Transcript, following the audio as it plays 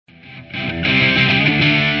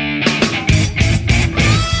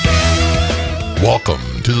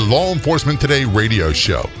Law Enforcement Today radio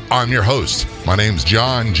show. I'm your host. My name's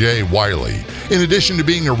John J. Wiley. In addition to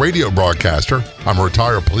being a radio broadcaster, I'm a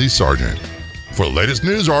retired police sergeant. For the latest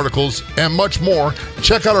news articles and much more,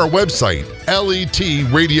 check out our website,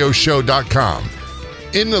 letradioshow.com.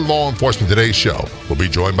 In the Law Enforcement Today show, we'll be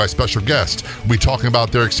joined by special guests. We'll be talking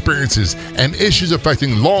about their experiences and issues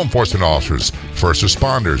affecting law enforcement officers, first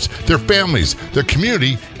responders, their families, their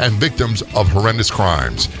community, and victims of horrendous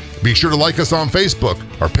crimes. Be sure to like us on Facebook.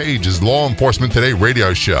 Our page is Law Enforcement Today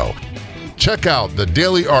Radio Show. Check out the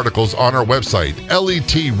daily articles on our website,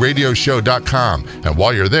 letradioshow.com. And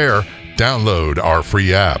while you're there, download our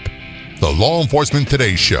free app. The Law Enforcement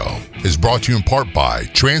Today show is brought to you in part by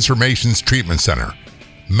Transformations Treatment Center.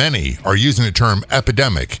 Many are using the term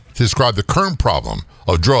epidemic to describe the current problem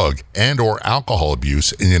of drug and or alcohol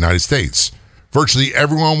abuse in the United States. Virtually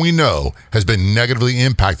everyone we know has been negatively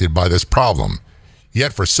impacted by this problem.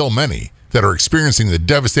 Yet for so many that are experiencing the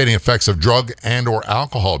devastating effects of drug and or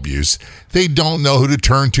alcohol abuse, they don't know who to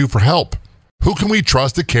turn to for help. Who can we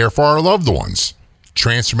trust to care for our loved ones?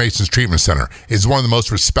 Transformations Treatment Center is one of the most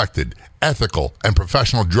respected, ethical, and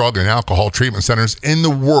professional drug and alcohol treatment centers in the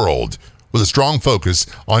world, with a strong focus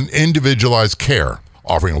on individualized care,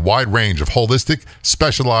 offering a wide range of holistic,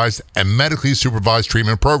 specialized, and medically supervised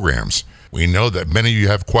treatment programs. We know that many of you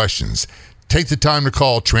have questions. Take the time to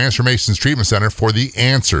call Transformations Treatment Center for the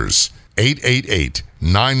answers.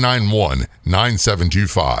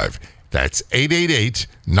 888-991-9725. That's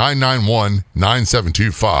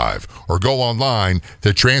 888-991-9725. Or go online to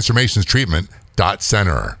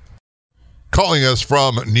transformationstreatment.center. Calling us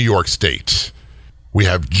from New York State, we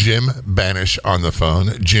have Jim Banish on the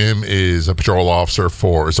phone. Jim is a patrol officer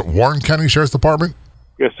for, is it Warren County Sheriff's Department?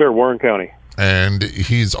 Yes, sir, Warren County. And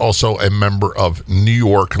he's also a member of New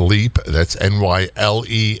York LEAP, that's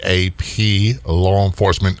NYLEAP, Law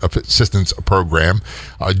Enforcement Assistance Program.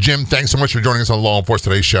 Jim, thanks so much for joining us on Law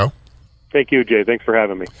Enforcement Today's show. Thank you, Jay. Thanks for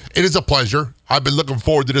having me. It is a pleasure. I've been looking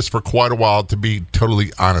forward to this for quite a while, to be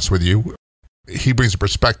totally honest with you. He brings a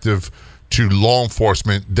perspective to law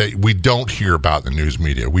enforcement that we don't hear about in the news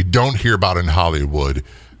media. We don't hear about in Hollywood.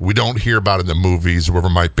 We don't hear about in the movies, wherever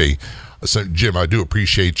it might be. So, Jim, I do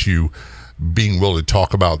appreciate you being willing to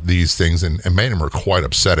talk about these things, and many of them are quite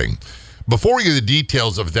upsetting. Before we get the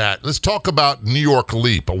details of that, let's talk about New York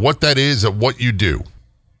LEAP, what that is and what you do.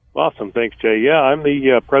 Awesome. Thanks, Jay. Yeah, I'm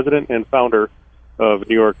the president and founder of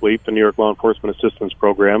New York LEAP, the New York Law Enforcement Assistance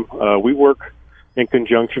Program. We work in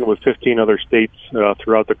conjunction with 15 other states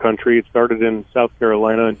throughout the country. It started in South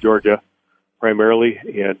Carolina and Georgia primarily.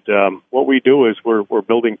 And what we do is we're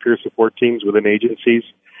building peer support teams within agencies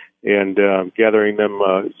and gathering them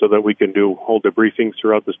so that we can hold debriefings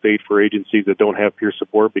throughout the state for agencies that don't have peer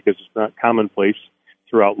support, because it's not commonplace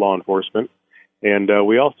throughout law enforcement. And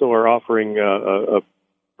we also are offering a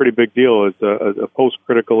pretty big deal is a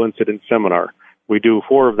post-critical incident seminar. We do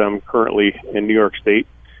 4 of them currently in New York State.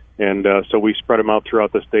 And so we spread them out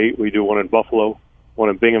throughout the state. We do one in Buffalo, one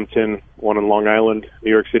in Binghamton, one in Long Island,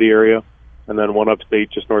 New York City area, and then one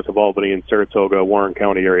upstate just north of Albany in Saratoga, Warren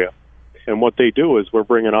County area. And what they do is we're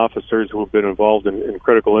bringing officers who have been involved in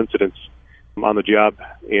critical incidents on the job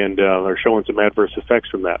and are showing some adverse effects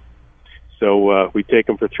from that. So we take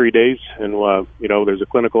them for 3 days, and there's a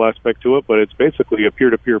clinical aspect to it, but it's basically a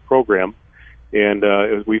peer-to-peer program. And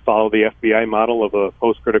we follow the FBI model of a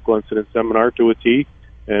post-critical incident seminar to a T.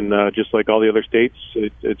 And just like all the other states,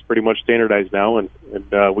 it's pretty much standardized now, and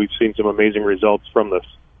we've seen some amazing results from this.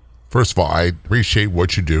 First of all, I appreciate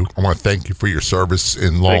what you do. I want to thank you for your service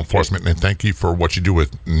in law enforcement, and thank you for what you do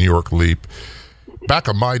with New York LEAP. Back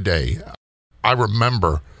in my day, I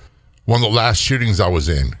remember one of the last shootings I was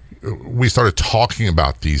in, we started talking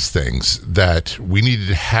about these things, that we needed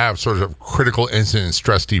to have sort of critical incident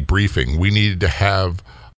stress debriefing. We needed to have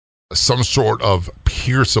some sort of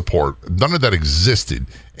peer support. None of that existed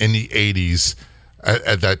in the 80s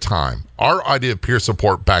at that time. Our idea of peer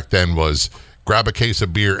support back then was grab a case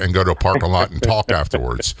of beer and go to a parking lot and talk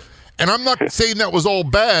afterwards. And I'm not saying that was all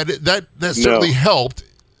bad. That certainly helped,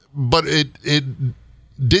 but it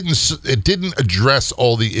didn't address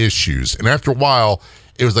all the issues. And after a while,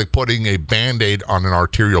 it was like putting a Band-Aid on an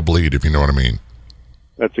arterial bleed, if you know what I mean.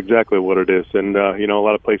 That's exactly what it is. And a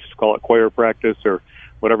lot of places call it choir practice or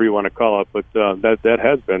whatever you want to call it, but that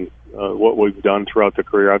has been what we've done throughout the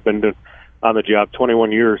career. I've been on the job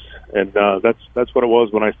 21 years, and that's what it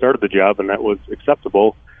was when I started the job, and that was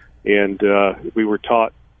acceptable. And we were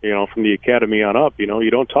taught, from the academy on up, you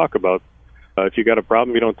don't talk about if you got a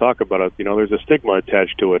problem, you don't talk about it. There's a stigma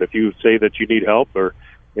attached to it. If you say that you need help or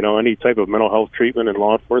any type of mental health treatment in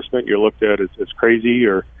law enforcement, you're looked at as crazy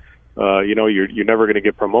or You're never going to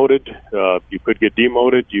get promoted. You could get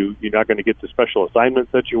demoted. You're not going to get the special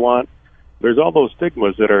assignments that you want. There's all those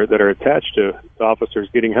stigmas that are attached to officers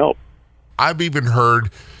getting help. I've even heard,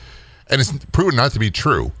 and it's proven not to be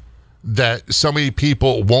true, that so many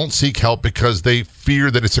people won't seek help because they fear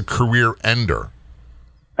that it's a career ender.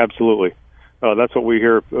 Absolutely. That's what we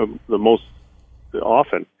hear the most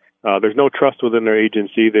often. There's no trust within their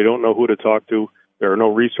agency. They don't know who to talk to. There are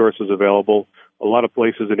no resources available. A lot of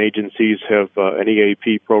places and agencies have an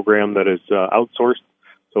EAP program that is outsourced.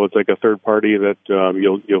 So it's like a third party that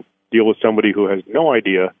you'll deal with somebody who has no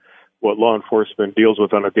idea what law enforcement deals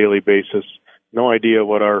with on a daily basis, no idea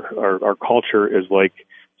what our culture is like.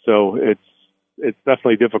 So it's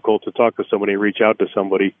definitely difficult to talk to somebody and reach out to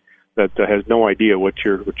somebody that has no idea what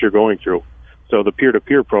you're going through. So the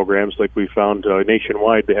peer-to-peer programs, like we found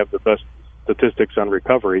nationwide, they have the best statistics on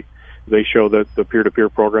recovery. They show that the peer-to-peer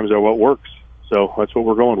programs are what works. So that's what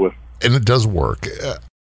we're going with. And it does work.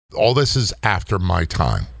 All this is after my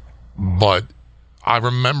time. But I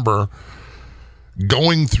remember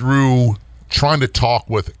going through trying to talk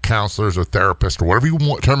with counselors or therapists or whatever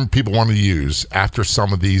term people want to use after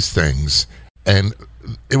some of these things. And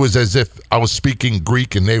it was as if I was speaking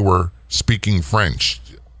Greek and they were speaking French.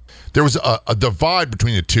 There was a divide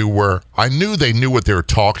between the two where I knew they knew what they were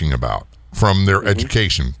talking about from their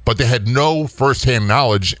education, but they had no firsthand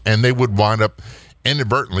knowledge, and they would wind up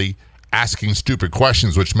inadvertently asking stupid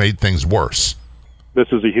questions, which made things worse. This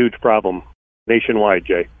is a huge problem nationwide,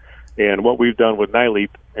 Jay. And what we've done with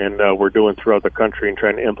NILEAP, and we're doing throughout the country and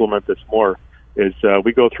trying to implement this more, is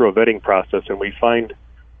we go through a vetting process, and we find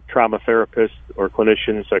trauma therapists or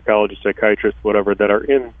clinicians, psychologists, psychiatrists, whatever, that are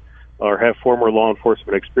in or have former law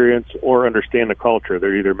enforcement experience or understand the culture.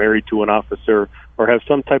 They're either married to an officer or have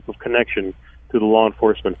some type of connection to the law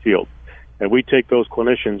enforcement field. And we take those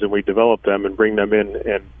clinicians and we develop them and bring them in,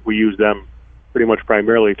 and we use them pretty much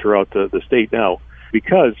primarily throughout the state now,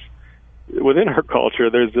 because within our culture,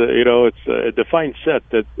 there's it's a defined set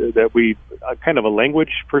that we kind of a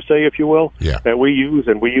language per se, if you will, that we use,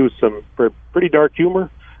 and we use some pretty dark humor.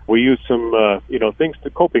 We use some things to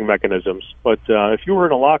coping mechanisms. But if you were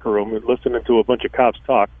in a locker room and listening to a bunch of cops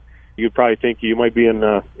talk, you'd probably think you might be in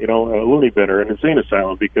a loony bin or an insane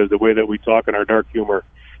asylum because the way that we talk and our dark humor.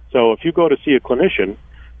 So if you go to see a clinician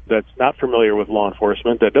that's not familiar with law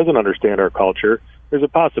enforcement, that doesn't understand our culture, there's a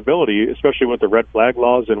possibility, especially with the red flag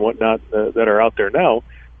laws and whatnot that are out there now,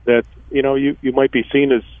 that you might be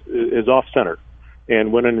seen as off center.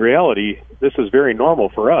 And when in reality, this is very normal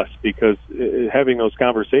for us, because having those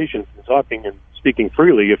conversations and talking and speaking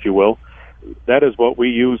freely, if you will, that is what we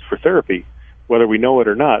use for therapy, whether we know it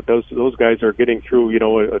or not. Those guys are getting through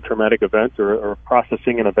a traumatic event or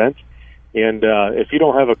processing an event. And if you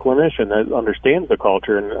don't have a clinician that understands the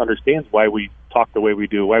culture and understands why we talk the way we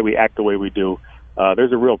do, why we act the way we do,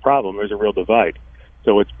 there's a real problem. There's a real divide.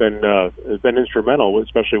 So it's been instrumental,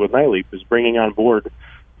 especially with NILEAP, is bringing on board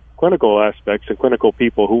clinical aspects and clinical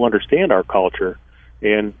people who understand our culture,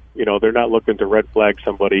 and they're not looking to red flag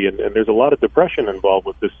somebody. And there's a lot of depression involved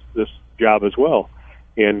with this job as well.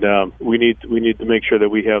 And we need to make sure that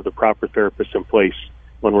we have the proper therapists in place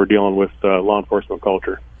when we're dealing with law enforcement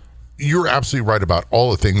culture. You're absolutely right about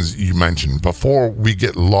all the things you mentioned. Before we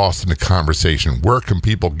get lost in the conversation, where can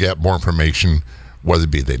people get more information, whether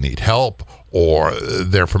it be they need help or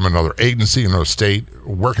they're from another agency, another state?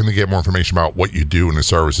 Where can they get more information about what you do and the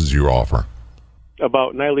services you offer?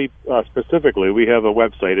 About NILEAP specifically, we have a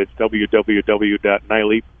website. It's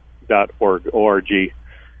www.nileap.org.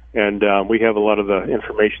 And we have a lot of the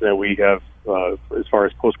information that we have as far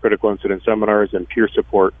as post-critical incident seminars and peer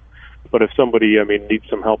support. But if somebody, needs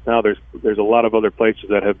some help now, there's a lot of other places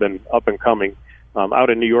that have been up and coming. Out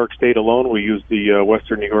in New York State alone, we use the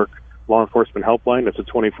Western New York Law Enforcement Helpline. It's a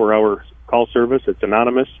 24-hour call service. It's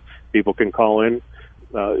anonymous. People can call in.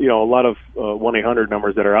 A lot of 1-800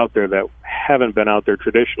 numbers that are out there that haven't been out there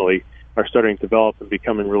traditionally are starting to develop and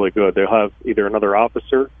becoming really good. They'll have either another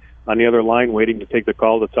officer on the other line waiting to take the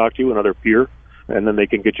call to talk to you, another peer, and then they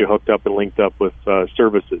can get you hooked up and linked up with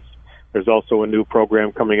services. There's also a new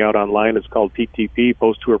program coming out online. It's called PTP,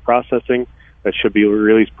 Post-Tour Processing, that should be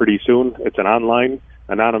released pretty soon. It's an online,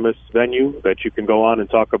 anonymous venue that you can go on and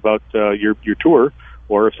talk about your tour,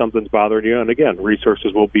 or if something's bothering you. And again,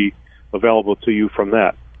 resources will be available to you from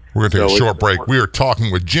that. We're going to take a short break. We are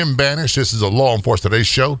talking with Jim Banish. This is a Law Enforcement Today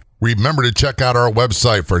show. Remember to check out our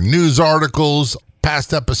website for news articles,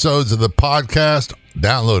 past episodes of the podcast,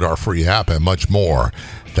 download our free app, and much more.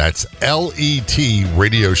 That's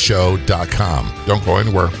letradioshow.com. Don't go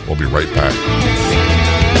anywhere. We'll be right back.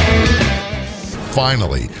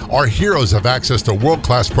 Finally, our heroes have access to a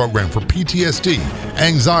world-class program for PTSD,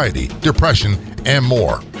 anxiety, depression, and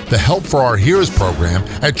more. The Help for Our Heroes program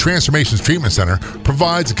at Transformations Treatment Center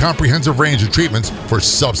provides a comprehensive range of treatments for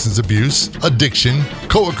substance abuse, addiction,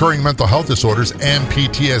 co-occurring mental health disorders, and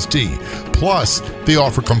PTSD. Plus, they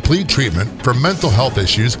offer complete treatment for mental health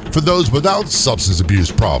issues for those without substance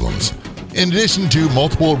abuse problems. In addition to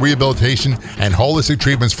multiple rehabilitation and holistic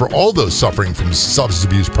treatments for all those suffering from substance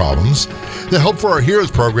abuse problems, the Help for Our Heroes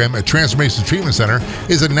program at Transformations Treatment Center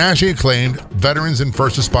is a nationally acclaimed veterans and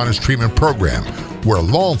first responders treatment program where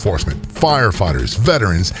law enforcement, firefighters,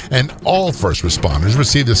 veterans, and all first responders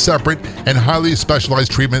receive the separate and highly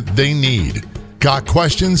specialized treatment they need. Got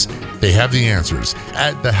questions? They have the answers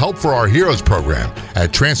at the Help for Our Heroes program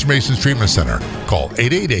at Transformations Treatment Center. Call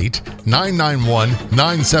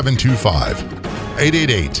 888-991-9725.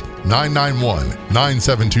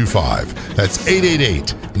 888-991-9725. That's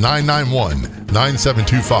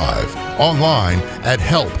 888-991-9725. Online at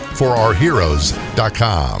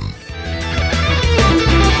helpforourheroes.com.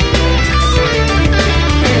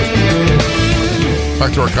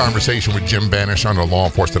 Back to our conversation with Jim Banish on the Law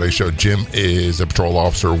Enforcement Today show. Jim is a patrol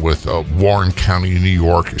officer with Warren County, New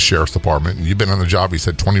York Sheriff's Department. You've been on the job, you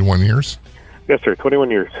said, 21 years? Yes, sir, 21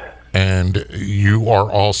 years. And you are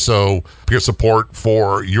also peer support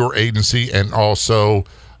for your agency and also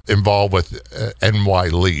involved with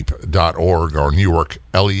nyleap.org or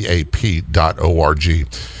NewYorkLEAP.org.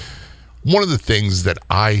 One of the things that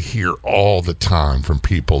I hear all the time from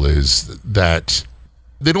people is that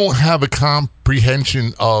they don't have a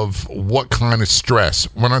comprehension of what kind of stress.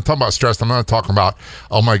 When I'm talking about stress, I'm not talking about,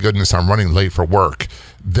 oh my goodness, I'm running late for work,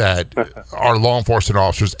 that our law enforcement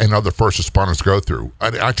officers and other first responders go through.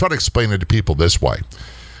 I try to explain it to people this way.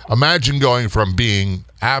 Imagine going from being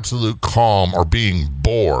absolute calm or being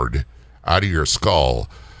bored out of your skull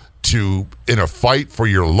to in a fight for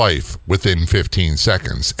your life within 15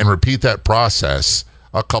 seconds, and repeat that process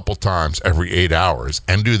a couple times every 8 hours,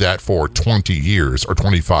 and do that for 20 years or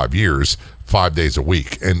 25 years, 5 days a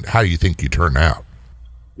week. And how do you think you turn out?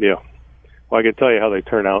 Yeah. Well, I can tell you how they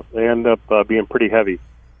turn out. They end up being pretty heavy.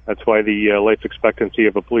 That's why the life expectancy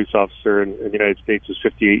of a police officer in the United States is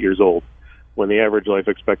 58 years old, when the average life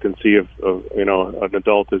expectancy of an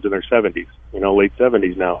adult is in their 70s, late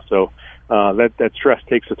 70s now. So that stress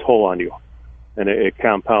takes a toll on you, and it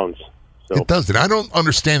compounds. So. It does. And I don't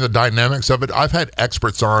understand the dynamics of it. I've had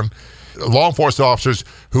experts on, law enforcement officers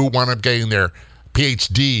who wound up getting their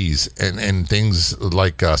PhDs and things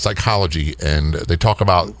like psychology, and they talk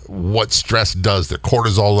about what stress does, the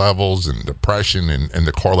cortisol levels and depression and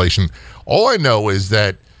the correlation. All I know is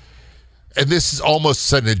that, and this is almost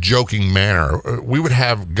said in a joking manner, we would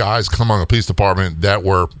have guys come on the police department that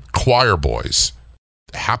were choir boys,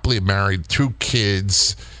 happily married, 2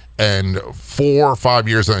 kids, and 4 or 5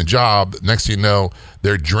 years on the job. Next thing you know,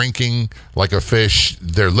 they're drinking like a fish,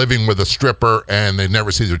 they're living with a stripper, and they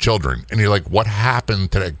never see their children. And you're like, what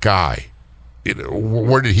happened to that guy?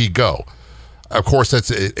 Where did he go? Of course,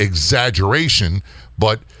 that's an exaggeration,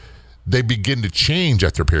 but they begin to change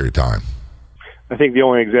after a period of time. I think the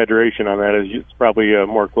only exaggeration on that is it's probably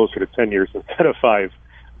more closer to 10 years instead of 5.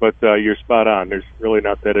 But you're spot on. There's really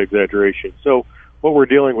not that exaggeration. So what we're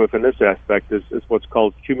dealing with in this aspect is what's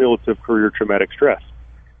called cumulative career traumatic stress.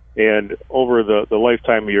 And over the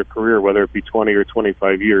lifetime of your career, whether it be 20 or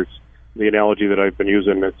 25 years, the analogy that I've been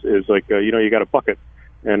using is like, you got a bucket,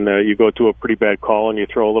 and you go to a pretty bad call, and you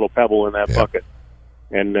throw a little pebble in that bucket.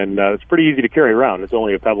 And then it's pretty easy to carry around. It's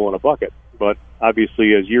only a pebble in a bucket. But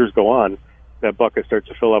obviously, as years go on, that bucket starts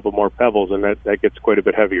to fill up with more pebbles, and that gets quite a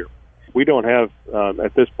bit heavier. We don't have,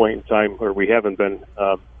 at this point in time, or we haven't been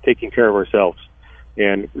taking care of ourselves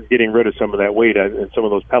and getting rid of some of that weight and some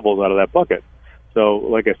of those pebbles out of that bucket. So,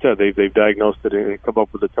 like I said, they've diagnosed it and come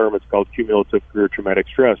up with a term. It's called cumulative career traumatic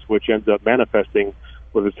stress, which ends up manifesting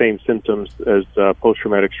with the same symptoms as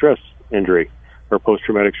post-traumatic stress injury or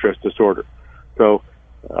post-traumatic stress disorder. So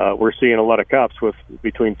we're seeing a lot of cops with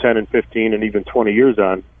between 10 and 15 and even 20 years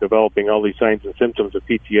on developing all these signs and symptoms of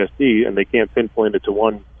PTSD, and they can't pinpoint it to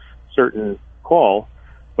one certain call,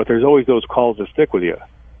 but there's always those calls that stick with you.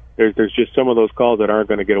 There's just some of those calls that aren't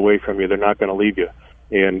going to get away from you. They're not going to leave you.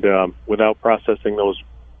 And without processing those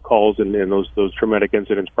calls and those traumatic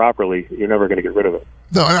incidents properly, you're never going to get rid of it.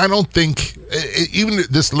 No, and I don't think, even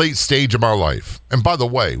at this late stage of my life, and by the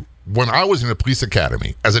way, when I was in the police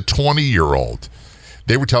academy as a 20-year-old,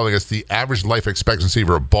 they were telling us the average life expectancy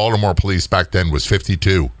for a Baltimore police back then was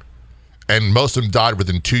 52. And most of them died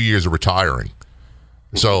within 2 years of retiring.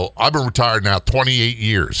 So I've been retired now 28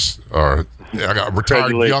 years. I got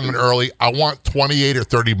retired young and early. I want 28 or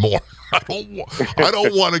 30 more. I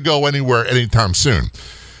don't want to go anywhere anytime soon.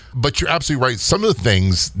 But you're absolutely right. Some of the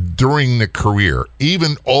things during the career,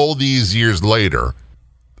 even all these years later,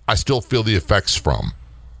 I still feel the effects from.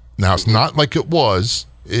 Now, it's not like it was.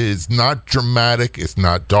 It's not dramatic. It's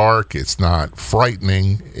not dark. It's not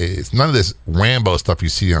frightening. It's none of this Rambo stuff you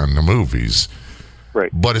see on the movies.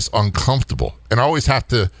 Right. But it's uncomfortable. And I always have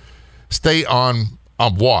to stay on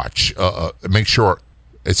watch, make sure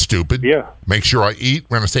it's stupid. Yeah. Make sure I eat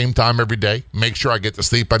around the same time every day. Make sure I get the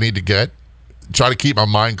sleep I need to get. Try to keep my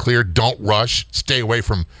mind clear. Don't rush. Stay away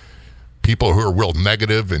from people who are real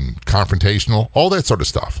negative and confrontational. All that sort of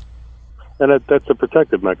stuff. And that's a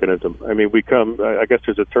protective mechanism. I mean, I guess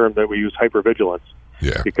there's a term that we use, hypervigilance.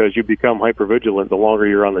 Yeah. Because you become hypervigilant the longer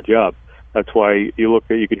you're on the job. That's why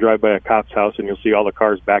you can drive by a cop's house and you'll see all the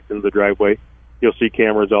cars backed into the driveway. You'll see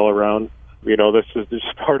cameras all around. This is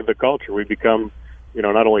part of the culture. We become,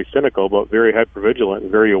 not only cynical, but very hypervigilant and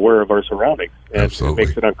very aware of our surroundings. And Absolutely. It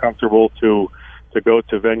makes it uncomfortable to go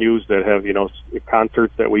to venues that have,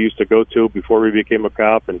 concerts that we used to go to before we became a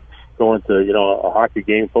cop, and going to, a hockey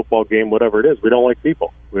game, football game, whatever it is. We don't like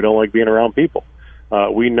people. We don't like being around people.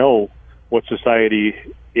 We know what society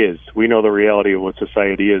is. We know the reality of what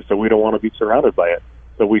society is, so we don't want to be surrounded by it.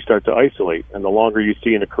 So we start to isolate. And the longer you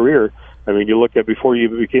see in a career, I mean, you look at before you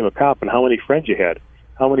became a cop and how many friends you had.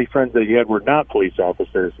 How many friends that you had were not police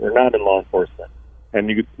officers or not in law enforcement. And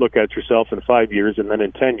you look at yourself in 5 years, and then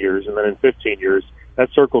in 10 years, and then in 15 years, that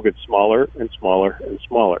circle gets smaller and smaller and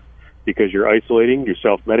smaller, because you're isolating, you're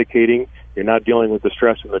self-medicating, you're not dealing with the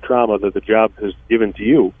stress and the trauma that the job has given to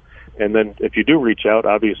you. And then if you do reach out,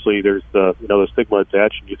 obviously there's the stigma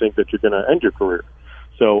attached, and you think that you're going to end your career.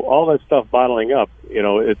 So all that stuff bottling up,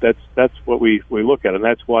 that's what we look at. And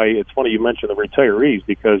that's why it's funny you mentioned the retirees,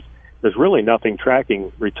 because there's really nothing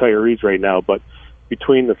tracking retirees right now. But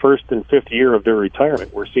between the first and fifth year of their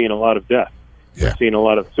retirement, we're seeing a lot of death. Yeah. We're seeing a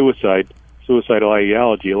lot of suicidal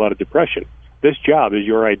ideology, a lot of depression. This job is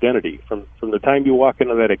your identity. From the time you walk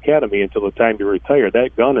into that academy until the time you retire,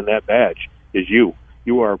 that gun and that badge is you.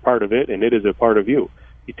 You are a part of it, and it is a part of you.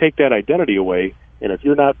 You take that identity away, and if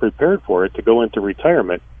you're not prepared for it to go into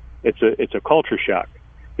retirement, it's a culture shock,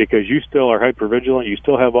 because you still are hypervigilant. You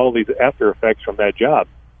still have all these after effects from that job,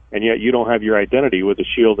 and yet you don't have your identity with a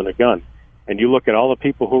shield and a gun. And you look at all the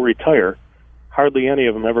people who retire, hardly any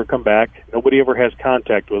of them ever come back. Nobody ever has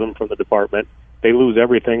contact with them from the department. They lose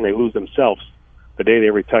everything. They lose themselves the day they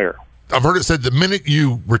retire. I've heard it said the minute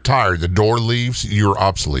you retire, the door leaves, you're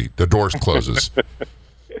obsolete. The door closes.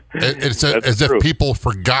 It's as if people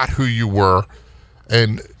forgot who you were.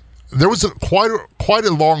 And there was quite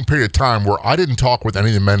a long period of time where I didn't talk with any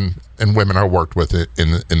of the men and women I worked with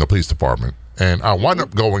in the police department. And I wound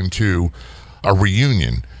up going to a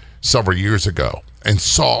reunion several years ago and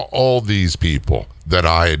saw all these people that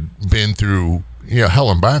I had been through,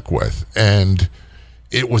 hell and back with. And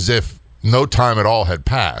it was if no time at all had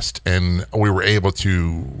passed, and we were able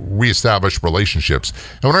to reestablish relationships.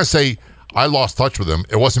 And when I say I lost touch with them,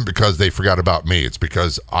 it wasn't because they forgot about me. It's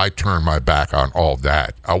because I turned my back on all of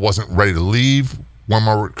that. I wasn't ready to leave when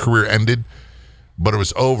my career ended, but it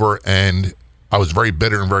was over, and I was very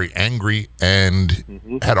bitter and very angry,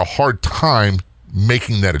 and had a hard time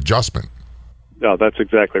making that adjustment. No, that's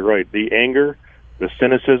exactly right. The anger, the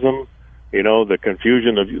cynicism, the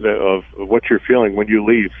confusion of what you're feeling when you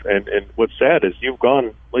leave. And what's sad is you've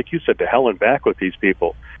gone, like you said, to hell and back with these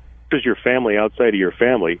people. This is your family outside of your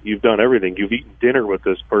family. You've done everything. You've eaten dinner with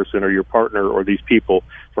this person or your partner or these people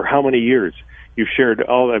for how many years? You've shared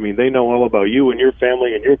they know all about you and your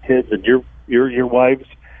family and your kids and your wives.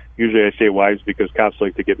 Usually I say wives because cops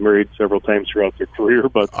like to get married several times throughout their career.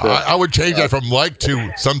 But I would change that from like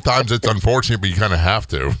to. Sometimes it's unfortunate, but you kind of have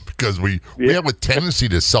to, because we have a tendency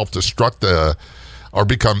to self-destruct or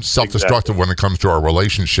become self-destructive when it comes to our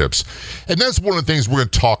relationships. And that's one of the things we're going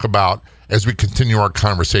to talk about as we continue our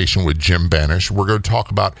conversation with Jim Banish. We're going to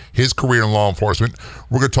talk about his career in law enforcement.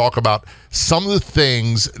 We're going to talk about some of the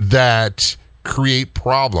things that create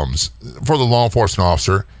problems for the law enforcement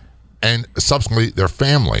officer and subsequently their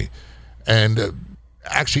family, and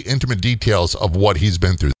actually intimate details of what he's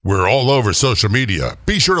been through. We're all over social media.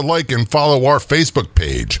 Be sure to like and follow our Facebook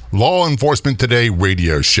page, Law Enforcement Today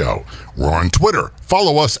Radio Show. We're on Twitter.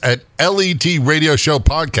 Follow us at LET Radio Show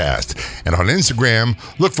Podcast. And on Instagram,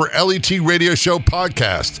 look for LET Radio Show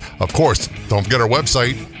Podcast. Of course, don't forget our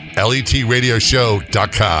website,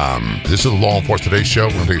 letradioshow.com. This is the Law Enforcement Today Show.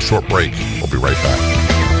 We're going to take a short break. We'll be right back.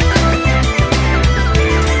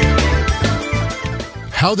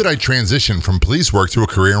 How did I transition from police work to a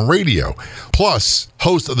career in radio? Plus,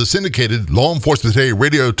 host of the syndicated Law Enforcement Today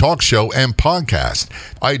radio talk show and podcast.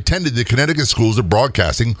 I attended the Connecticut Schools of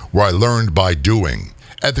Broadcasting, where I learned by doing.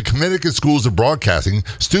 At the Connecticut Schools of Broadcasting,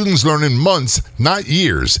 students learn in months, not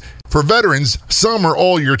years. For veterans, some or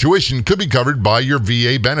all your tuition could be covered by your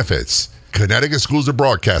VA benefits. Connecticut Schools of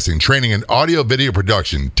Broadcasting, training in audio, video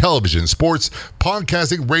production, television, sports,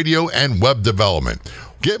 podcasting, radio, and web development.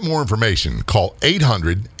 Get more information. Call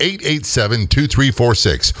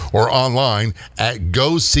 800-887-2346 or online at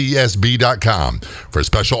gocsb.com. For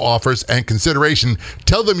special offers and consideration,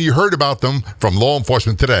 tell them you heard about them from Law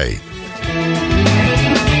Enforcement Today.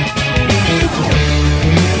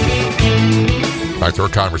 Back to our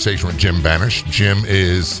conversation with Jim Banish. Jim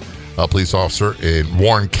is a police officer in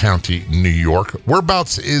Warren County, New York.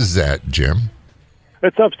 Whereabouts is that, Jim?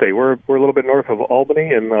 It's upstate. We're a little bit north of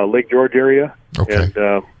Albany in Lake George area. Okay.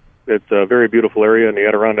 And it's a very beautiful area in the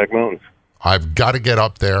Adirondack Mountains. I've got to get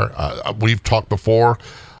up there. We've talked before.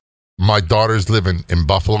 My daughters live in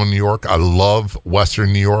Buffalo, New York. I love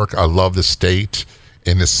Western New York. I love the state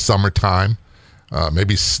in the summertime.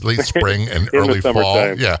 Maybe late spring and early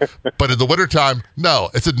fall. Yeah. But in the wintertime, no,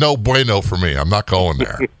 it's a no bueno for me. I'm not going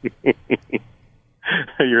there.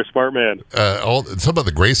 You're a smart man. Some of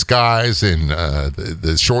the gray skies and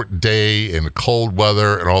the short day and the cold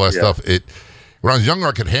weather and all that stuff. When I was younger,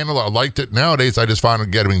 I could handle it. I liked it. Nowadays, I just find it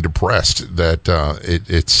getting depressed that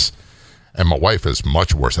it's, and my wife is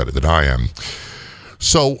much worse at it than I am.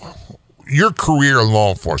 So your career in law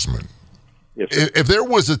enforcement, if there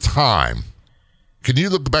was a time, can you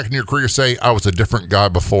look back in your career and say, I was a different guy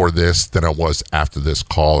before this than I was after this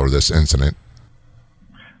call or this incident?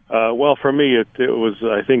 Well, for me, it was,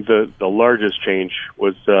 I think the largest change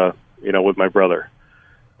was, with my brother.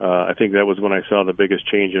 I think that was when I saw the biggest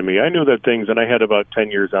change in me. I knew that and I had about 10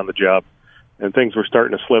 years on the job, and things were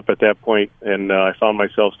starting to slip at that point, and I found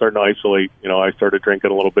myself starting to isolate. I started drinking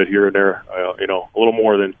a little bit here and there, a little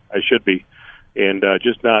more than I should be, and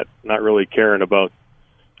just not really caring about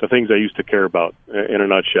the things I used to care about, in a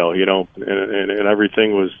nutshell, and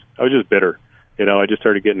everything was, I was just bitter. I just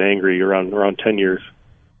started getting angry around 10 years.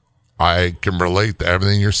 I can relate to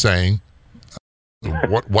everything you're saying.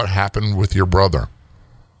 What happened with your brother?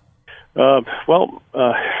 My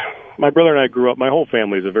brother and I grew up, my whole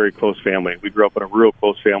family is a very close family. We grew up in a real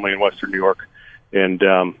close family in Western New York. And,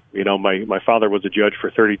 my father was a judge for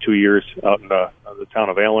 32 years out in the town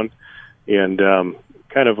of Allen, and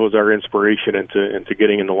kind of was our inspiration into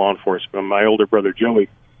getting into law enforcement. My older brother, Joey,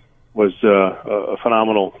 was a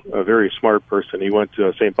phenomenal, a very smart person. He went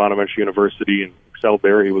to St. Bonaventure University and excelled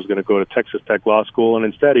there. He was going to go to Texas Tech Law School, and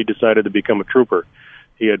instead he decided to become a trooper.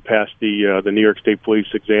 He had passed the New York State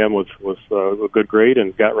Police exam with a good grade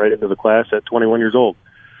and got right into the class at 21 years old.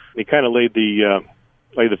 He kind of laid the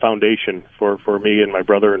foundation for me and my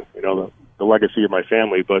brother and the legacy of my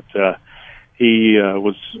family. But he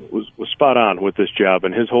was spot on with this job,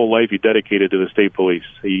 and his whole life he dedicated to the state police.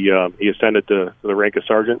 He ascended to the rank of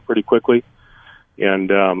sergeant pretty quickly,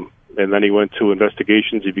 and then he went to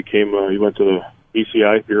investigations. He went to the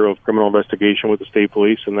BCI, Bureau of Criminal Investigation, with the state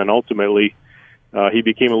police, and then ultimately he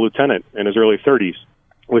became a lieutenant in his early 30s,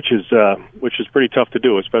 which is pretty tough to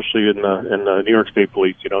do, especially in the New York State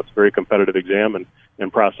Police. It's a very competitive exam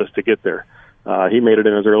and process to get there. He made it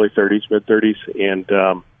in his early 30s, mid 30s, and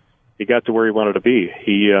he got to where he wanted to be.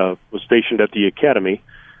 He was stationed at the academy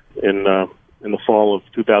in the fall of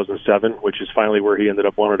 2007, which is finally where he ended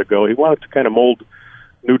up wanting to go. He wanted to kind of mold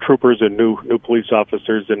new troopers and new police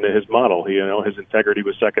officers into his model. His integrity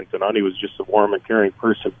was second to none. He was just a warm and caring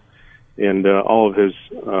person. And all of his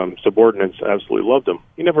subordinates absolutely loved him.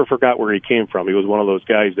 He never forgot where he came from. He was one of those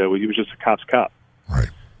guys he was just a cop's cop.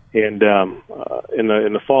 Right. And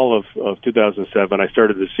in the fall of 2007, I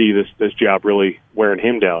started to see this job really wearing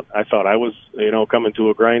him down. I thought I was coming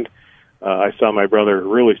to a grind. I saw my brother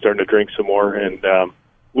really starting to drink some more and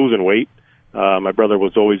losing weight. My brother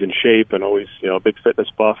was always in shape and always a big fitness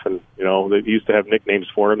buff, and they used to have nicknames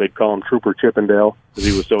for him. They'd call him Trooper Chippendale because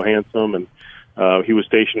he was so handsome, and he was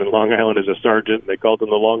stationed in Long Island as a sergeant. They called him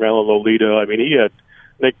the Long Island Lolita. I mean, he had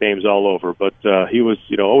nicknames all over, but he was,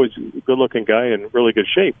 always a good-looking guy and really good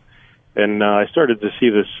shape. And I started to see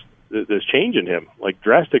this change in him, like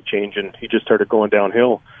drastic change, and he just started going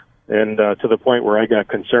downhill. And to the point where I got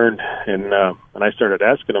concerned, and I started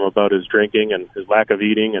asking him about his drinking and his lack of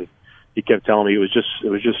eating, and he kept telling me it was just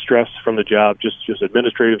stress from the job, just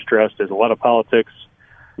administrative stress. There's a lot of politics.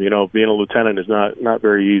 Being a lieutenant is not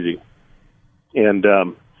very easy. And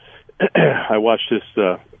I watched this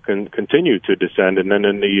continue to descend, and then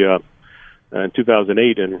in the in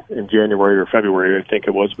 2008 in January or February, I think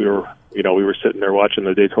it was, we were sitting there watching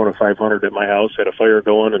the Daytona 500 at my house, had a fire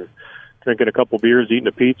going and drinking a couple beers, eating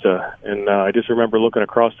a pizza. And I just remember looking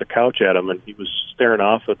across the couch at him, and he was staring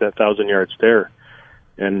off at that 1,000-yard stare.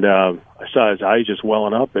 And I saw his eyes just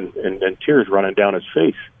welling up and tears running down his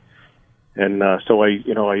face. And so I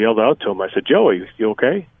yelled out to him. I said, "Joey, you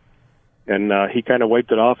okay?" And he kind of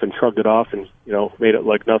wiped it off and shrugged it off and, made it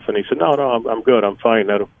like nothing. He said, No, I'm good. I'm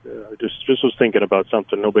fine. I just was thinking about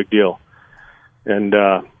something. No big deal. And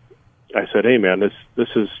I said, "Hey, man, this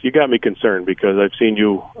is, you got me concerned because I've seen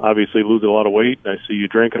you obviously lose a lot of weight. I see you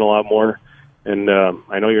drinking a lot more. And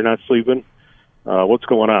I know you're not sleeping. What's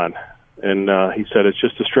going on?" And he said, "It's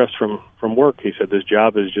just the stress from work." He said, "This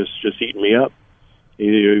job is just eating me up.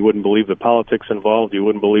 You wouldn't believe the politics involved. You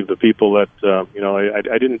wouldn't believe the people that,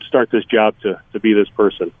 I didn't start this job to be this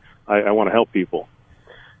person. I want to help people.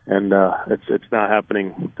 And it's not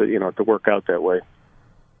happening to work out that way."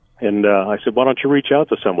 And I said, "Why don't you reach out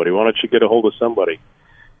to somebody? Why don't you get a hold of somebody?"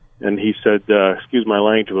 And he said, excuse my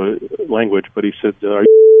language, but he said, "Are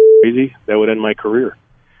you crazy? That would end my career."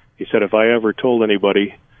 He said, "If I ever told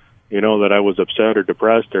anybody, that I was upset or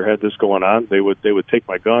depressed or had this going on, they would take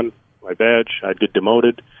my gun, my badge, I'd get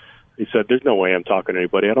demoted." He said, "There's no way I'm talking to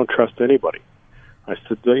anybody. I don't trust anybody." I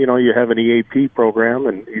said, "You have an EAP program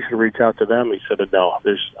and you should reach out to them." He said, "No,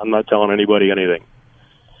 I'm not telling anybody anything."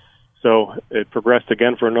 So it progressed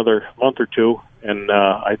again for another month or two, and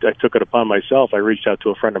I took it upon myself. I reached out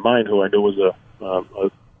to a friend of mine who I knew was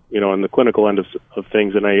in the clinical end of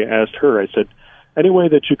things, and I asked her, I said, "Any way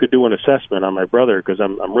that you could do an assessment on my brother, because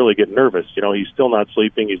I'm really getting nervous. He's still not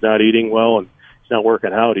sleeping, he's not eating well, and he's not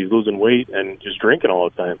working out, he's losing weight and just drinking all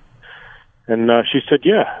the time." And she said,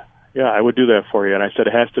 yeah, I would do that for you. And I said,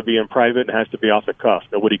 "It has to be in private, it has to be off the cuff.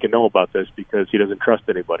 Nobody can know about this because he doesn't trust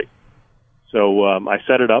anybody." So I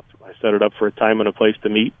set it up. I set it up for a time and a place to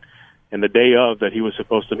meet. And the day of that he was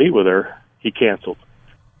supposed to meet with her, he canceled.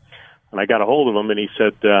 And I got a hold of him, and he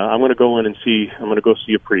said, I'm going to go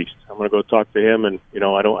see a priest. I'm going to go talk to him, and,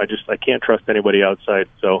 I can't trust anybody outside.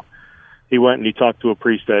 So he went and he talked to a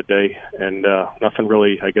priest that day, and nothing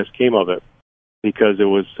really, I guess, came of it because it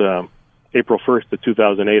was April 1st of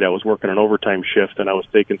 2008. I was working an overtime shift, and I was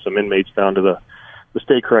taking some inmates down to the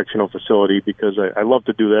state correctional facility because I love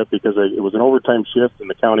to do that because it was an overtime shift, and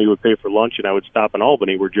the county would pay for lunch, and I would stop in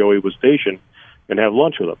Albany where Joey was stationed and have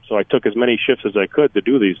lunch with him. So I took as many shifts as I could to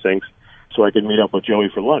do these things so I could meet up with Joey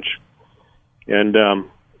for lunch. And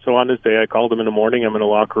so on this day, I called him in the morning. I'm in the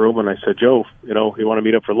locker room, and I said, "Joe, you want to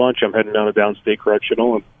meet up for lunch? I'm heading down to downstate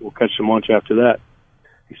correctional, and we'll catch some lunch after that."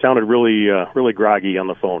 He sounded really, really groggy on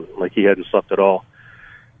the phone, like he hadn't slept at all.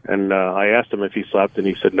 And I asked him if he slept, and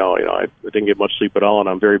he said, "No, I didn't get much sleep at all, and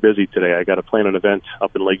I'm very busy today. I got to plan an event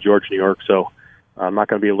up in Lake George, New York, so I'm not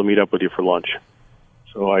going to be able to meet up with you for lunch."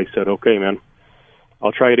 So I said, "Okay, man.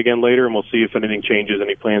 I'll try it again later, and we'll see if anything changes,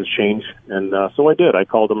 any plans change." And so I did. I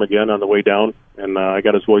called him again on the way down, and I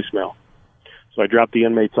got his voicemail. So I dropped the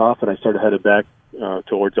inmates off, and I started headed back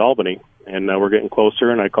towards Albany. And we're getting closer,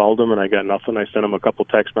 and I called him, and I got nothing. I sent him a couple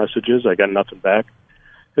text messages. I got nothing back.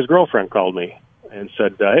 His girlfriend called me and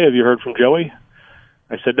said, "Hey, have you heard from Joey?"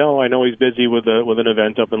 I said, "No, I know he's busy with an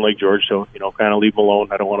event up in Lake George, so, kind of leave him alone.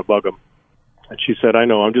 I don't want to bug him." And she said, "I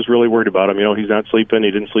know. I'm just really worried about him. He's not sleeping.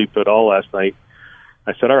 He didn't sleep at all last night."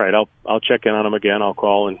 I said, "All right, I'll check in on him again. I'll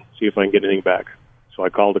call and see if I can get anything back." So I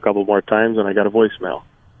called a couple more times, and I got a voicemail.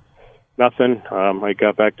 Nothing. I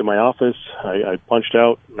got back to my office. I punched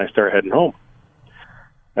out, and I started heading home.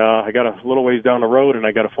 I got a little ways down the road, and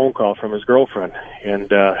I got a phone call from his girlfriend,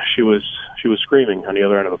 and she was screaming on the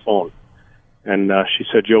other end of the phone. And she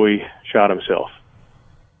said Joey shot himself.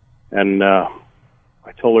 And I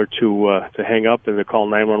told her to hang up and to call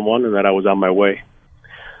 911, and that I was on my way.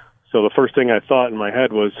 So the first thing I thought in my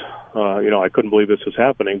head was, I couldn't believe this was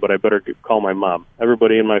happening, but I better call my mom.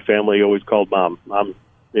 Everybody in my family always called Mom. Mom,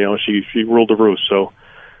 she ruled the roost. So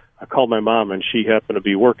I called my mom, and she happened to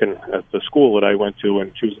be working at the school that I went to,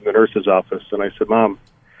 and she was in the nurse's office. And I said, "Mom,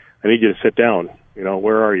 I need you to sit down.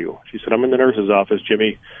 Where are you?" She said, "I'm in the nurse's office,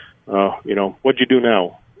 Jimmy. What'd you do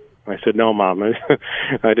now?" I said, "No, Mom,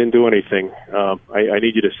 I didn't do anything. I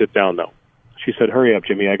need you to sit down, though." She said, "Hurry up,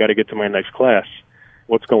 Jimmy. I got to get to my next class.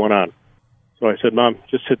 What's going on?" So I said, "Mom,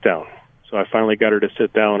 just sit down." So I finally got her to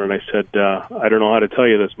sit down, and I said, "I don't know how to tell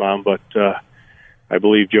you this, Mom, but I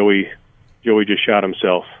believe Joey just shot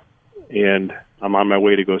himself, and I'm on my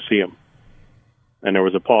way to go see him." And there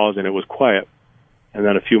was a pause, and it was quiet. And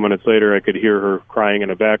then a few minutes later, I could hear her crying in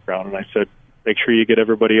the background, and I said, "Make sure you get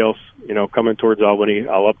everybody else, coming towards Albany.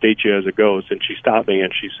 I'll update you as it goes." And she stopped me,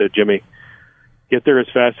 and she said, "Jimmy, get there as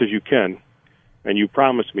fast as you can, and you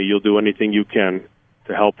promise me you'll do anything you can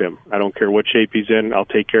to help him. I don't care what shape he's in. I'll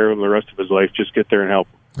take care of him the rest of his life. Just get there and help.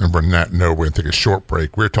 And on that note, we're going to take a short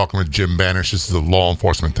break. We're talking with Jim Banish. This is the Law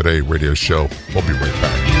Enforcement Today radio show. We'll be right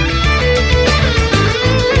back.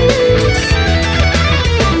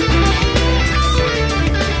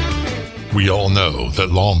 We all know that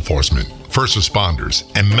law enforcement, first responders,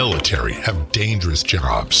 and military have dangerous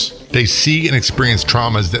jobs. They see and experience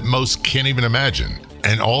traumas that most can't even imagine.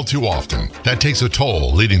 And all too often, that takes a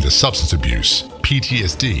toll, leading to substance abuse,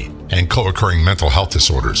 PTSD, and co-occurring mental health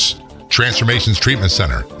disorders. Transformations Treatment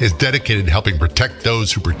Center is dedicated to helping protect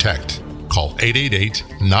those who protect. Call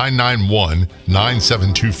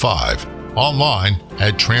 888-991-9725. Online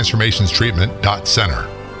at transformationstreatment.center.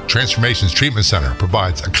 Transformations Treatment Center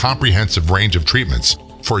provides a comprehensive range of treatments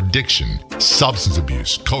for addiction, substance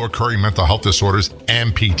abuse, co-occurring mental health disorders,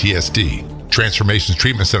 and PTSD. Transformations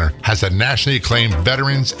Treatment Center has a nationally acclaimed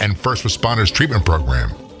veterans and first responders treatment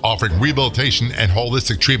program, offering rehabilitation and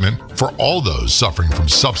holistic treatment for all those suffering from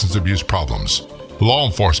substance abuse problems. Law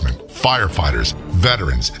enforcement, firefighters,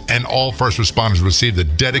 veterans, and all first responders receive the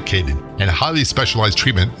dedicated and highly specialized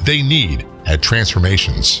treatment they need at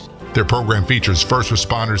Transformations. Their program features first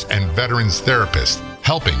responders and veterans therapists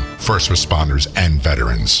helping first responders and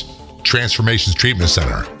veterans. Transformations Treatment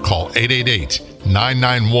Center. Call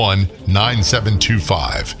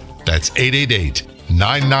 888-991-9725. That's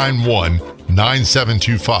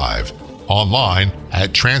 888-991-9725. Online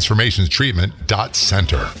at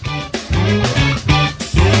transformationstreatment.center.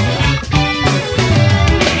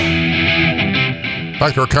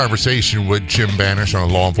 Back to our conversation with Jim Banish on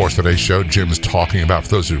the Law Enforcement Today show. Jim is talking about, for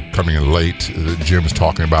those who are coming in late, Jim is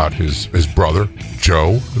talking about his brother,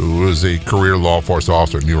 Joe, who was a career law enforcement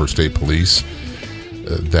officer at New York State Police,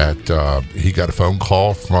 that he got a phone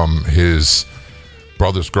call from his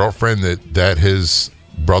brother's girlfriend that his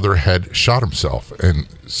brother had shot himself. And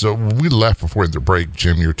so when we left before the break,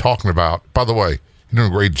 Jim, you were talking about, by the way, you're doing a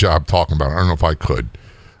great job talking about it. I don't know if I could,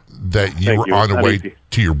 that you were on the way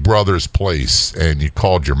to your brother's place and you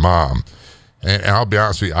called your mom. And I'll be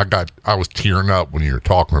honest with you, I was tearing up when you were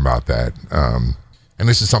talking about that. And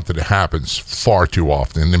this is something that happens far too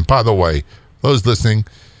often. And by the way, those listening,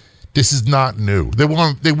 this is not new. They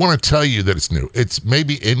want to tell you that it's new. It's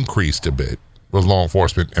maybe increased a bit with law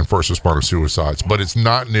enforcement and first responder suicides, but it's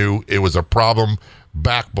not new. It was a problem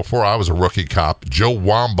back before I was a rookie cop. Joe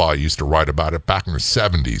Wambaugh used to write about it back in the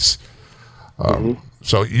 70s.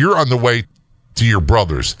 So you're on the way to your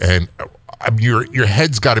brother's, and your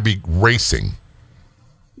head's got to be racing.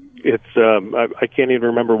 It's I can't even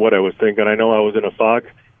remember what I was thinking. I know I was in a fog,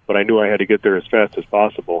 but I knew I had to get there as fast as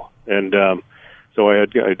possible. And so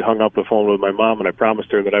I'd hung up the phone with my mom, and I promised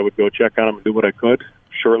her that I would go check on him and do what I could.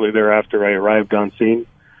 Shortly thereafter, I arrived on scene,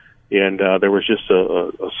 and there was just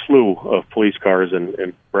a slew of police cars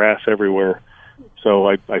and brass everywhere. So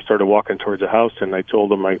I started walking towards the house, and I told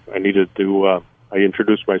them I needed to. I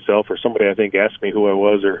introduced myself, or somebody I think asked me who I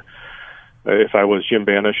was, or if I was Jim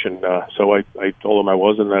Banish, and so I told them I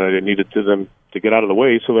wasn't, that I needed them to get out of the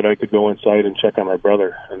way so that I could go inside and check on my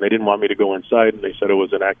brother. And they didn't want me to go inside, and they said it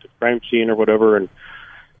was an active crime scene or whatever. And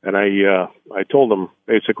I told them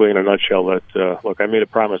basically in a nutshell that look, I made a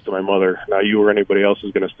promise to my mother. Now you or anybody else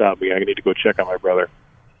is going to stop me. I need to go check on my brother.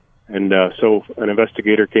 And so an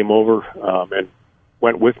investigator came over and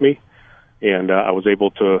went with me, and I was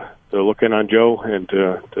able to look in on Joe and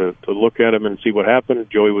to look at him and see what happened.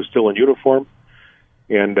 Joey was still in uniform,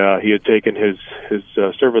 and he had taken his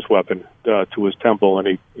service weapon to his temple, and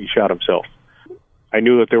he shot himself. I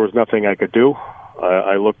knew that there was nothing I could do.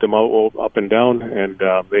 I looked him up and down, and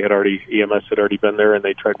EMS had already been there, and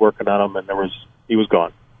they tried working on him, and he was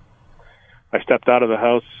gone. I stepped out of the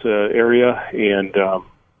house area and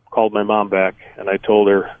called my mom back, and I told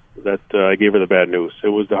her that I gave her the bad news. It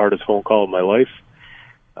was the hardest phone call of my life.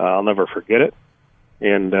 I'll never forget it,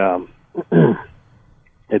 and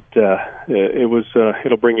it was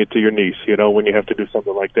it'll bring you to your knees, when you have to do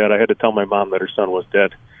something like that. I had to tell my mom that her son was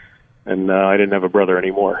dead, and I didn't have a brother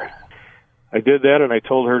anymore. I did that, and I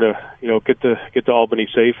told her to get to Albany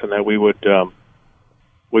safe, and that we would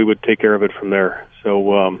take care of it from there.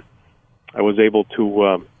 So I was able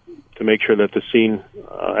to make sure that the scene,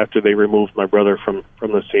 after they removed my brother from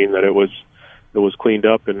the scene, that it was cleaned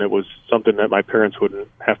up, and it was something that my parents wouldn't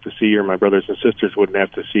have to see, or my brothers and sisters wouldn't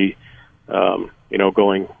have to see,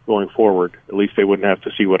 going forward. At least they wouldn't have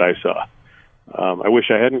to see what I saw. I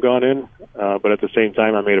wish I hadn't gone in, but at the same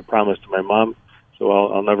time, I made a promise to my mom,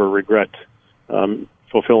 so I'll never regret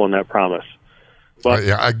fulfilling that promise. But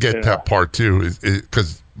yeah, I get that part too,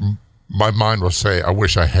 because my mind will say, I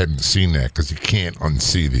wish I hadn't seen that, because you can't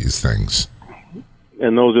unsee these things.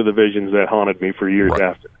 And those are the visions that haunted me for years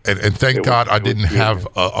after. And thank God I didn't have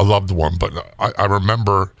a loved one, but I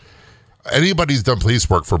remember anybody who's done police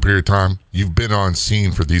work for a period of time, you've been on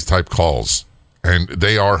scene for these type calls, and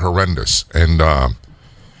they are horrendous. And I'm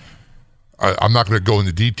not going to go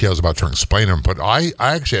into details about trying to explain them, but I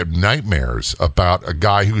actually have nightmares about a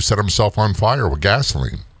guy who set himself on fire with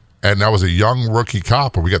gasoline. And that was a young rookie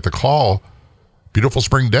cop, and we got the call, beautiful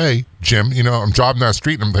spring day, Jim, I'm driving down the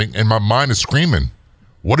street and I'm thinking, and my mind is screaming,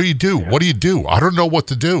 what do you do? What do you do? I don't know what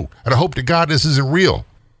to do. And I hope to God this isn't real.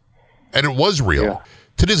 And it was real. Yeah.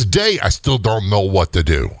 To this day, I still don't know what to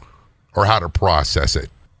do or how to process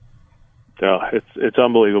it. No, it's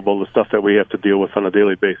unbelievable, the stuff that we have to deal with on a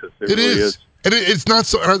daily basis. It really is. And it's not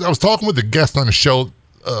so. I was talking with a guest on a show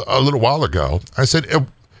a little while ago. I said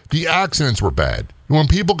the accidents were bad. When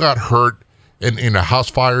people got hurt in house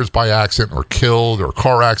fires by accident or killed or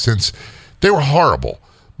car accidents, they were horrible.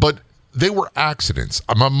 But they were accidents.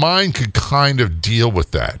 My mind could kind of deal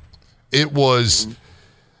with that. It was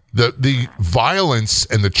the violence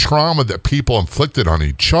and the trauma that people inflicted on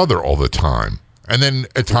each other all the time. And then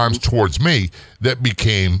at times towards me, that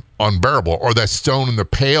became unbearable, or that stone in the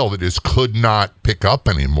pail that just could not pick up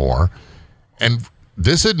anymore. And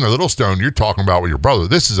this isn't a little stone you're talking about with your brother.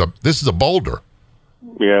 This is a boulder.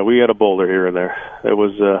 Yeah, we had a boulder here and there. It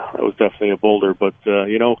was definitely a boulder. But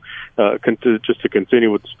just to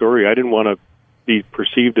continue with the story, I didn't want to be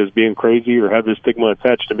perceived as being crazy or have this stigma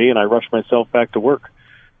attached to me, and I rushed myself back to work.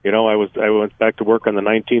 I went back to work on the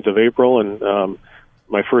 19th of April, and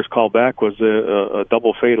my first call back was a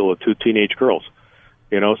double fatal of 2 teenage girls.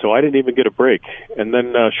 So I didn't even get a break. And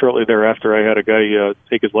then shortly thereafter, I had a guy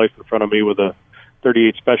take his life in front of me with a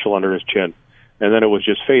 .38 special under his chin. And then it was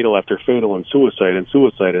just fatal after fatal and suicide, and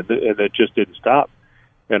it just didn't stop.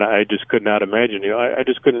 And I just could not imagine. I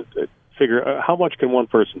just couldn't figure how much can one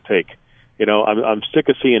person take. I'm sick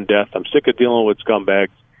of seeing death. I'm sick of dealing with scumbags.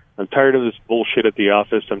 I'm tired of this bullshit at the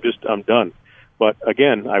office. I'm done. But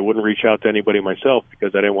again, I wouldn't reach out to anybody myself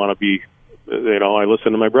because I didn't want to be, I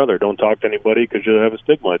listened to my brother. Don't talk to anybody because you'll have a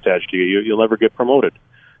stigma attached to you. You'll never get promoted.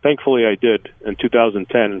 Thankfully, I did in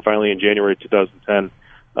 2010, and finally in January 2010,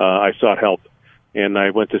 I sought help. And I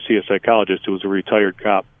went to see a psychologist who was a retired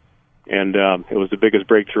cop. And it was the biggest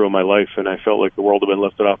breakthrough of my life, and I felt like the world had been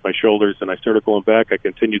lifted off my shoulders. And I started going back. I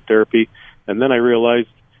continued therapy. And then I realized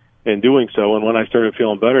in doing so, and when I started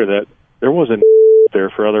feeling better, that there wasn't there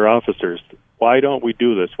for other officers. Why don't we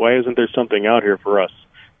do this? Why isn't there something out here for us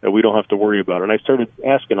that we don't have to worry about? And I started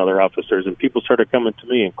asking other officers, and people started coming to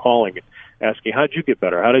me and calling and asking, how'd you get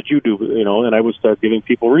better? How did you do? And I would start giving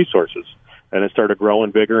people resources. And it started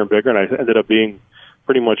growing bigger and bigger, and I ended up being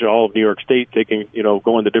pretty much all of New York State,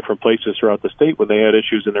 going to different places throughout the state when they had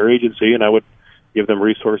issues in their agency, and I would give them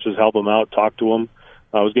resources, help them out, talk to them.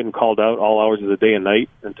 I was getting called out all hours of the day and night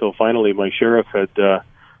until finally my sheriff had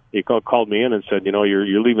he called me in and said,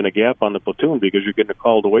 you're leaving a gap on the platoon because you're getting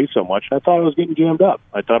called away so much. And I thought I was getting jammed up.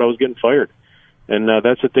 I thought I was getting fired. And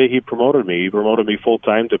that's the day he promoted me. He promoted me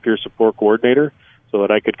full-time to peer support coordinator so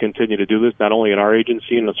that I could continue to do this, not only in our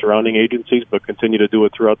agency and the surrounding agencies, but continue to do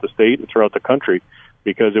it throughout the state and throughout the country,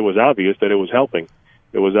 because it was obvious that it was helping.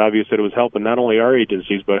 It was obvious that it was helping not only our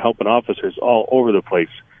agencies, but helping officers all over the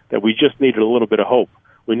place, that we just needed a little bit of hope.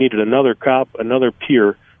 We needed another cop, another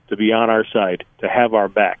peer to be on our side, to have our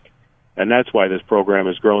back. And that's why this program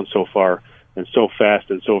has grown so far and so fast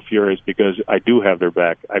and so furious, because I do have their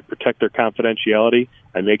back. I protect their confidentiality.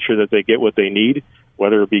 I make sure that they get what they need,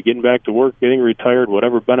 whether it be getting back to work, getting retired,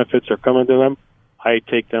 whatever benefits are coming to them. I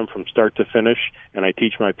take them from start to finish, and I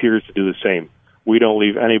teach my peers to do the same. We don't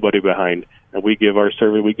leave anybody behind, and we give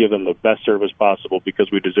them the best service possible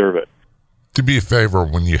because we deserve it. Do me a favor,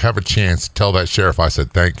 when you have a chance, tell that sheriff I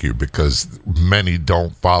said thank you, because many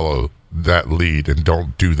don't follow that lead and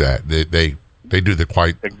don't do that. They do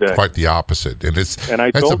quite the opposite, and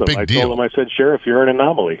I told him, I said, Sheriff, you're an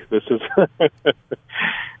anomaly. This is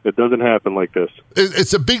it doesn't happen like this.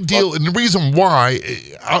 It's a big deal, and the reason why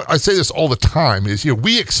I say this all the time is,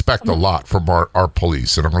 we expect a lot from our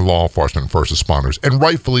police and our law enforcement and first responders, and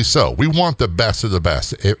rightfully so. We want the best of the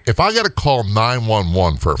best. If I got to call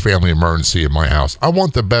 911 for a family emergency in my house, I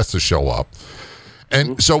want the best to show up,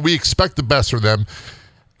 and so we expect the best from them.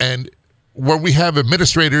 And when we have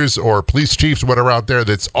administrators or police chiefs or whatever out there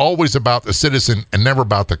that's always about the citizen and never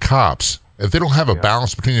about the cops, if they don't have a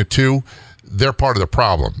balance between the two, they're part of the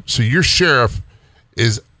problem. So your sheriff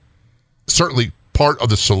is certainly part of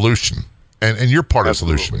the solution, and you're part of the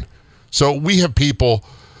solution. So we have people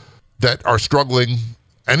that are struggling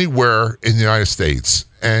anywhere in the United States,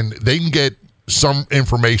 and they can get some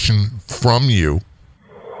information from you.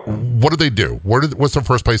 What do they do? What's the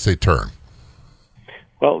first place they turn?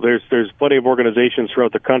 Well, there's plenty of organizations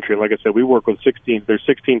throughout the country. Like I said, we work with 16. There's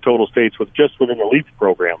 16 total states just within the LEAP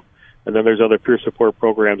program, and then there's other peer support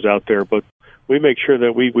programs out there. But we make sure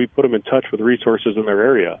that we put them in touch with resources in their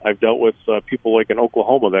area. I've dealt with people like in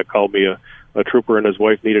Oklahoma that called me. A trooper and his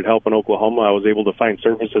wife needed help in Oklahoma. I was able to find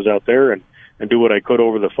services out there and do what I could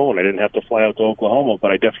over the phone. I didn't have to fly out to Oklahoma,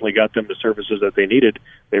 but I definitely got them the services that they needed.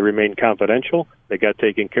 They remained confidential. They got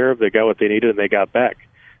taken care of. They got what they needed, and they got back.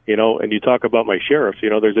 And you talk about my sheriffs.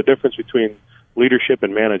 There's a difference between leadership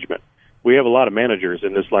and management. We have a lot of managers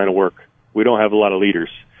in this line of work. We don't have a lot of leaders.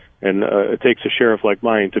 And it takes a sheriff like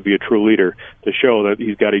mine to be a true leader, to show that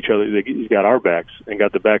he's got our backs and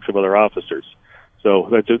got the backs of other officers. So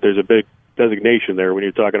there's a big designation there when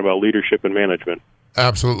you're talking about leadership and management.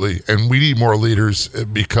 Absolutely. And we need more leaders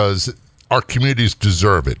because our communities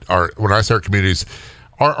deserve it. When I say our communities,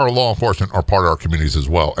 our law enforcement are part of our communities as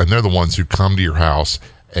well. And they're the ones who come to your house.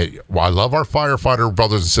 I love our firefighter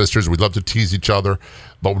brothers and sisters. We love to tease each other.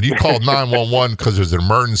 But when you call 911 because there's an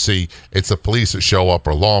emergency, it's the police that show up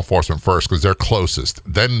or law enforcement first because they're closest.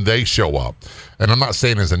 Then they show up. And I'm not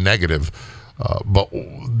saying as a negative, but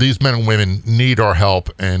these men and women need our help.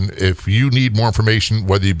 And if you need more information,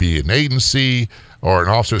 whether you be an agency or an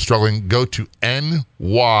officer struggling, go to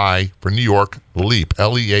NY for New York, LEAP,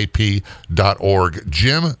 LEAP.org.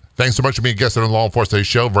 Jim, thanks so much for being a guest on the Law Enforcement Today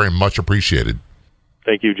show. Very much appreciated.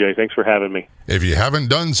 Thank you, Jay. Thanks for having me. If you haven't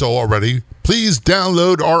done so already, please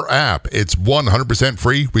download our app. It's 100%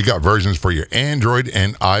 free. We got versions for your Android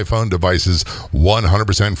and iPhone devices,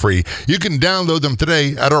 100% free. You can download them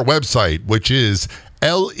today at our website, which is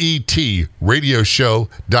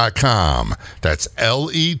letradioshow.com. That's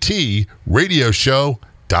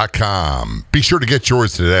letradioshow.com. Be sure to get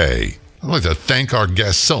yours today. I'd like to thank our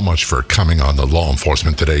guests so much for coming on the Law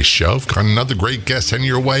Enforcement Today show. We've got another great guest heading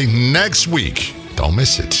your way next week. Don't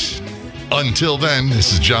miss it. Until then,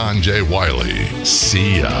 this is John J. Wiley.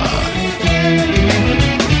 See ya.